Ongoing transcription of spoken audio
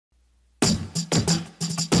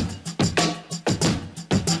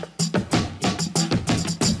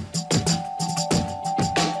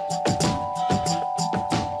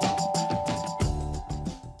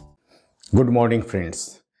Good morning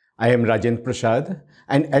friends. I am Rajen Prasad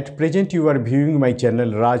and at present you are viewing my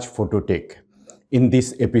channel Raj Phototech. In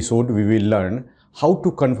this episode we will learn how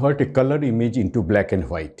to convert a color image into black and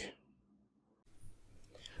white.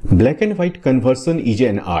 Black and white conversion is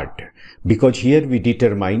an art because here we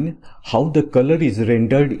determine how the color is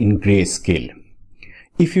rendered in grayscale.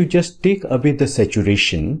 If you just take away the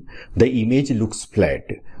saturation, the image looks flat,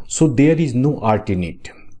 so there is no art in it.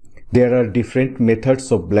 There are different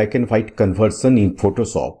methods of black and white conversion in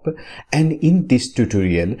Photoshop, and in this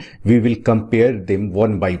tutorial we will compare them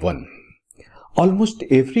one by one. Almost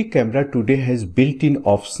every camera today has built-in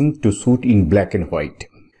option to shoot in black and white.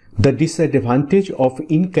 The disadvantage of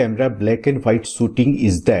in-camera black and white shooting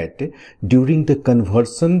is that during the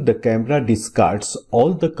conversion the camera discards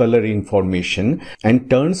all the color information and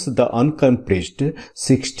turns the uncompressed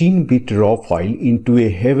 16-bit RAW file into a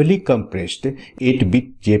heavily compressed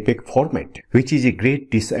 8-bit JPEG format, which is a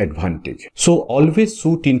great disadvantage. So always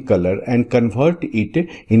shoot in color and convert it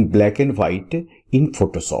in black and white in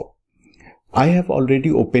Photoshop. I have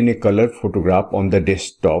already opened a color photograph on the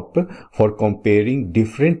desktop for comparing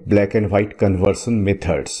different black and white conversion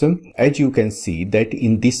methods. As you can see that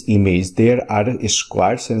in this image there are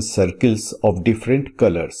squares and circles of different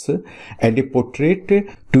colors and a portrait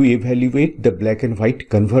to evaluate the black and white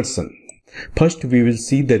conversion. First we will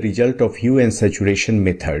see the result of hue and saturation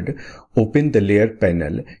method. Open the layer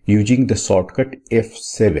panel using the shortcut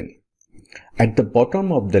F7. At the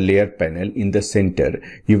bottom of the layer panel in the center,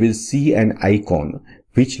 you will see an icon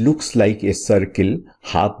which looks like a circle,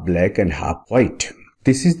 half black and half white.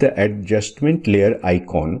 This is the adjustment layer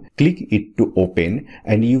icon. Click it to open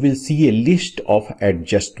and you will see a list of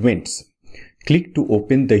adjustments. Click to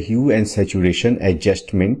open the hue and saturation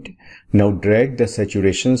adjustment. Now drag the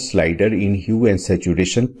saturation slider in hue and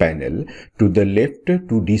saturation panel to the left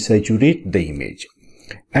to desaturate the image.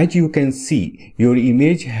 As you can see, your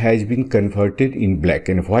image has been converted in black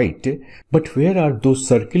and white, but where are those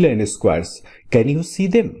circles and squares? Can you see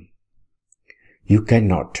them? You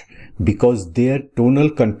cannot, because their tonal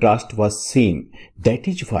contrast was same. That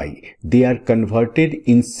is why they are converted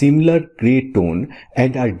in similar gray tone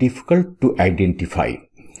and are difficult to identify.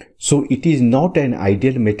 So it is not an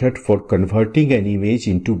ideal method for converting an image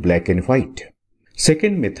into black and white.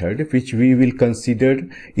 Second method which we will consider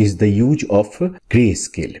is the use of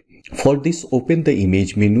grayscale. For this, open the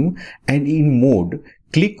image menu and in mode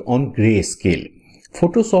click on grayscale.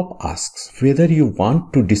 Photoshop asks whether you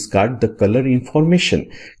want to discard the color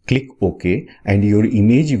information. Click OK and your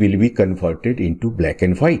image will be converted into black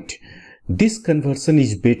and white. This conversion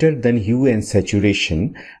is better than hue and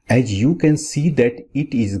saturation as you can see that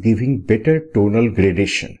it is giving better tonal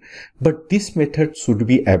gradation. But this method should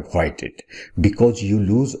be avoided because you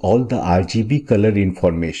lose all the RGB color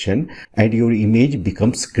information and your image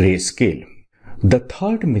becomes grayscale. The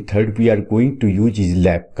third method we are going to use is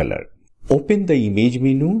lab color. Open the image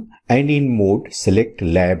menu and in mode select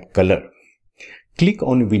lab color. Click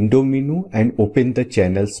on window menu and open the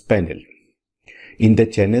channels panel. In the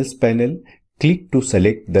channels panel, click to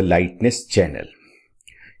select the lightness channel.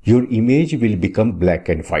 Your image will become black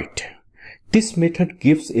and white. This method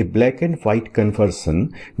gives a black and white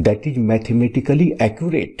conversion that is mathematically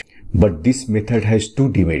accurate. But this method has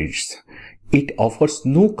two demerits. It offers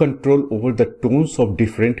no control over the tones of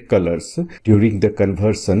different colors during the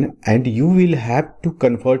conversion and you will have to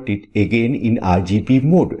convert it again in RGB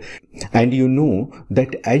mode. And you know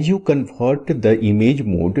that as you convert the image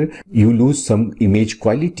mode, you lose some image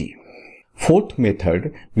quality. Fourth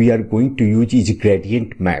method we are going to use is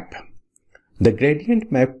gradient map. The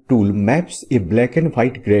gradient map tool maps a black and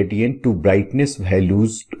white gradient to brightness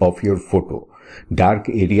values of your photo. Dark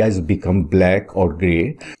areas become black or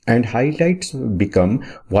grey and highlights become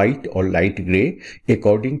white or light grey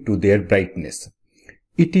according to their brightness.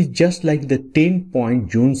 It is just like the 10-point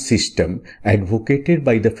zone system advocated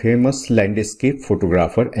by the famous landscape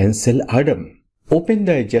photographer Ansel Adams. Open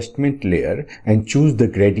the adjustment layer and choose the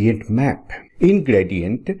gradient map. In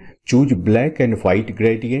gradient, choose black and white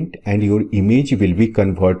gradient and your image will be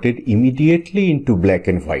converted immediately into black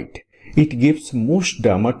and white. It gives most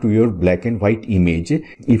drama to your black and white image,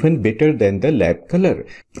 even better than the lab color,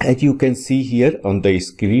 as you can see here on the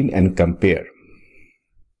screen and compare.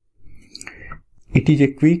 It is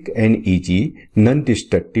a quick and easy,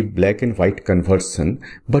 non-destructive black and white conversion,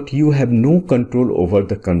 but you have no control over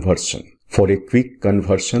the conversion. For a quick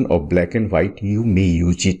conversion of black and white, you may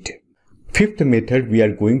use it. Fifth method we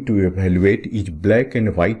are going to evaluate is black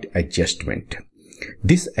and white adjustment.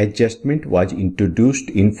 This adjustment was introduced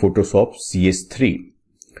in Photoshop CS3.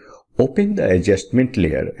 Open the adjustment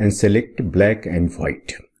layer and select black and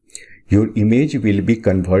white. Your image will be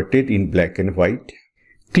converted in black and white.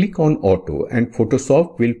 Click on Auto and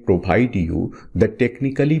Photoshop will provide you the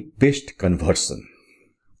technically best conversion.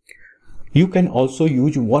 You can also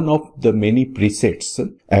use one of the many presets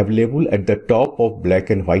available at the top of black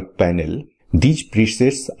and white panel. These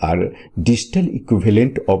presets are digital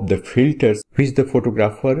equivalent of the filters which the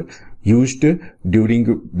photographer used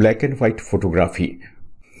during black and white photography.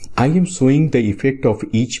 I am showing the effect of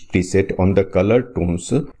each preset on the color tones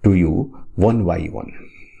to you one by one.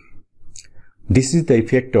 This is the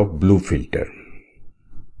effect of blue filter.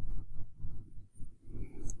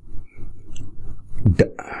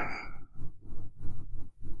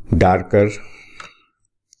 Darker,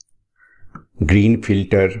 green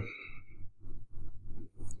filter,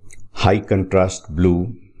 high contrast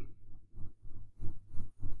blue,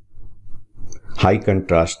 high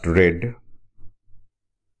contrast red,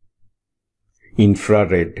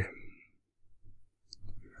 infrared,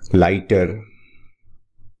 lighter,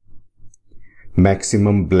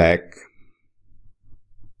 maximum black,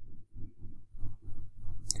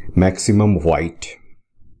 maximum white,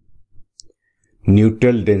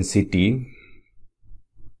 neutral density,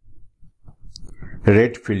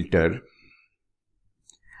 red filter,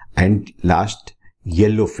 and last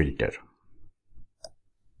yellow filter.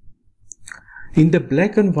 In the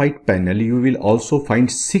black and white panel, you will also find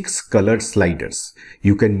 6 color sliders.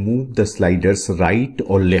 You can move the sliders right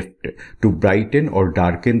or left to brighten or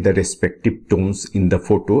darken the respective tones in the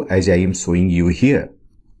photo as I am showing you here.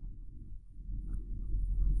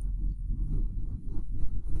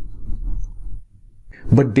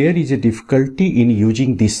 But there is a difficulty in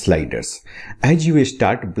using these sliders. As you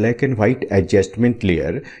start black and white adjustment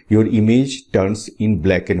layer, your image turns in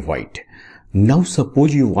black and white. Now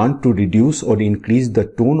suppose you want to reduce or increase the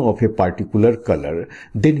tone of a particular color,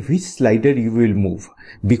 then which slider you will move?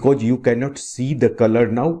 Because you cannot see the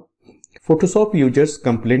color now. Photoshop users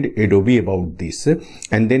complained Adobe about this,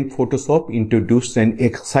 and then Photoshop introduced an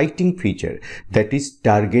exciting feature, that is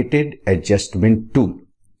targeted adjustment tool.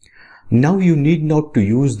 Now you need not to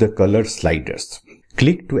use the color sliders.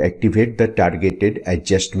 Click to activate the targeted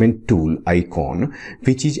adjustment tool icon,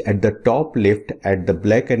 which is at the top left at the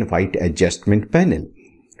black and white adjustment panel.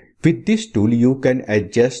 With this tool, you can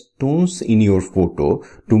adjust tones in your photo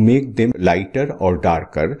to make them lighter or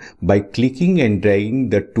darker by clicking and dragging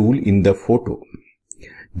the tool in the photo.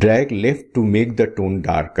 Drag left to make the tone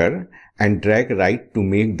darker and drag right to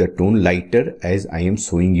make the tone lighter as I am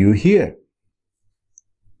showing you here.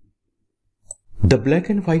 The black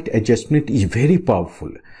and white adjustment is very powerful.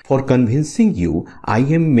 For convincing you, I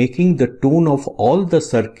am making the tone of all the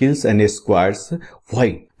circles and squares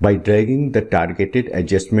white by dragging the targeted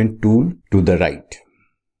adjustment tool to the right.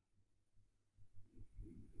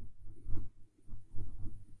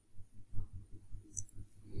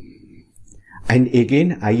 And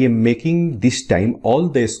again, I am making this time all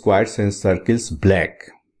the squares and circles black.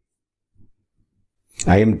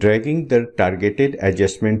 I am dragging the targeted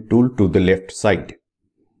adjustment tool to the left side.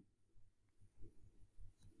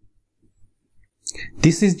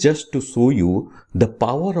 This is just to show you the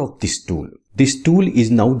power of this tool. This tool is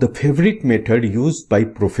now the favorite method used by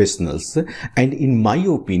professionals, and in my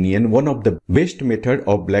opinion, one of the best method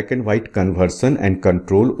of black and white conversion and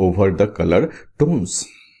control over the color tones.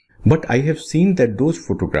 But I have seen that those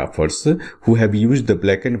photographers who have used the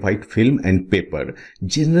black and white film and paper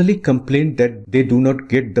generally complain that they do not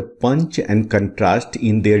get the punch and contrast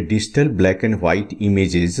in their digital black and white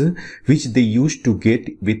images which they used to get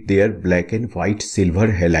with their black and white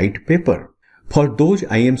silver halide paper. For those,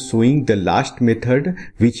 I am showing the last method,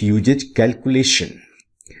 which uses calculation.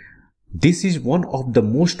 This is one of the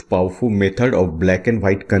most powerful method of black and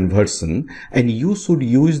white conversion, and you should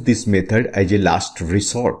use this method as a last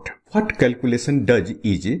resort. What calculation does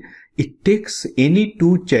is, it takes any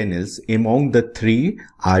two channels among the 3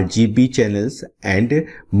 RGB channels and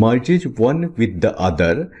merges one with the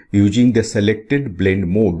other using the selected blend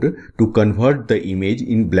mode to convert the image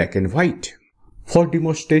in black and white. For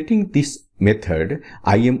demonstrating this method,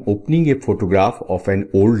 I am opening a photograph of an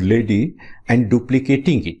old lady and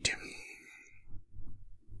duplicating it.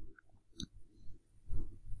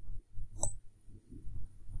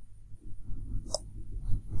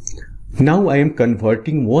 Now I am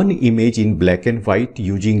converting one image in black and white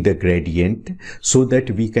using the gradient so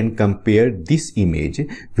that we can compare this image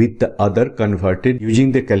with the other converted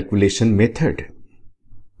using the calculation method.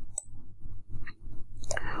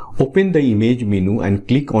 Open the image menu and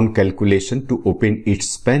click on calculation to open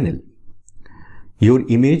its panel. Your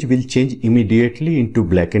image will change immediately into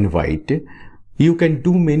black and white. You can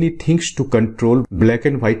do many things to control black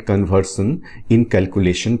and white conversion in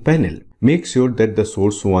calculation panel. Make sure that the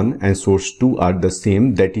source 1 and source 2 are the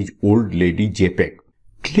same, that is old lady JPEG.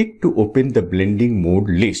 Click to open the blending mode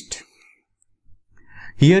list.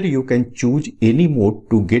 Here you can choose any mode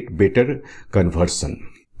to get better conversion.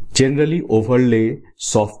 Generally, overlay,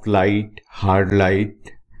 soft light, hard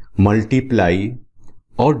light, multiply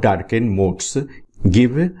or darken modes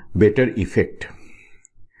give better effect.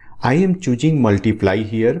 I am choosing multiply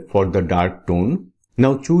here for the dark tone.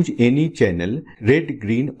 Now choose any channel, red,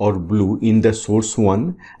 green or blue in the source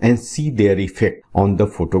 1 and see their effect on the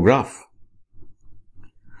photograph.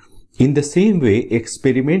 In the same way,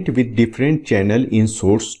 experiment with different channel in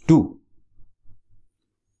source 2.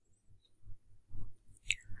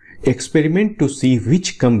 Experiment to see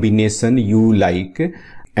which combination you like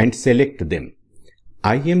and select them.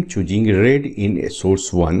 I am choosing red in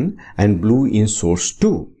source 1 and blue in source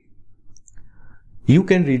 2. You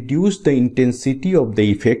can reduce the intensity of the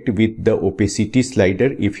effect with the opacity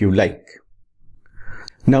slider if you like.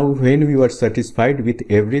 Now when you are satisfied with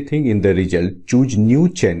everything in the result, choose new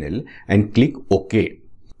channel and click OK.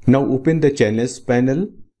 Now open the channels panel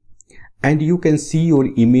and you can see your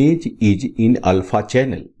image is in alpha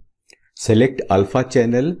channel. Select alpha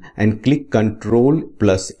channel and click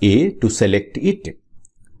Ctrl+A to select it.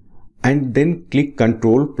 And then click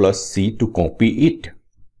Ctrl+C to copy it.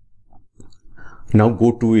 Now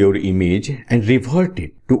go to your image and revert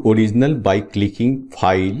it to original by clicking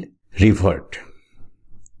File, Revert.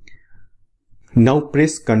 Now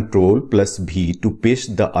press Ctrl+V to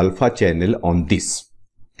paste the alpha channel on this.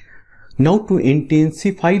 Now to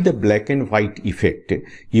intensify the black and white effect,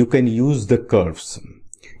 you can use the curves.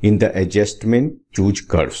 In the adjustment, choose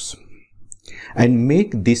curves. And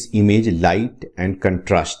make this image light and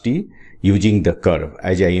contrasty using the curve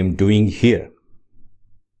as I am doing here.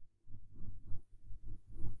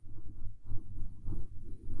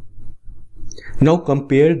 Now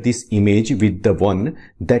compare this image with the one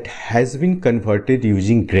that has been converted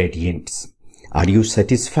using gradients. Are you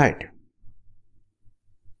satisfied?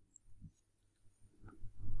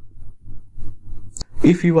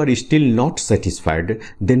 If you are still not satisfied,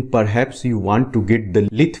 then perhaps you want to get the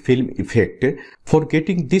lit film effect. For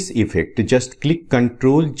getting this effect, just click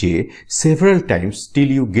Ctrl+J several times till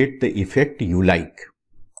you get the effect you like.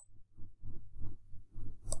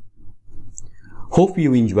 Hope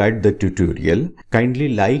you enjoyed the tutorial. Kindly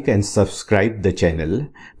like and subscribe the channel.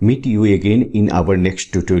 Meet you again in our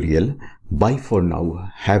next tutorial. Bye for now.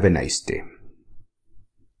 Have a nice day.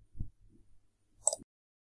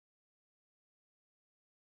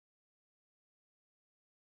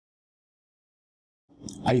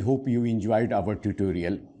 I hope you enjoyed our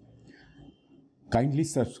tutorial. Kindly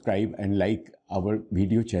subscribe and like our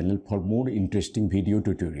video channel for more interesting video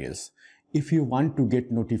tutorials. If you want to get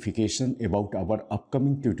notification about our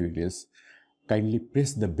upcoming tutorials, kindly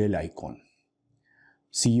press the bell icon.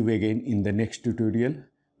 See you again in the next tutorial.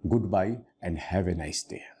 Goodbye and have a nice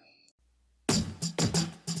day.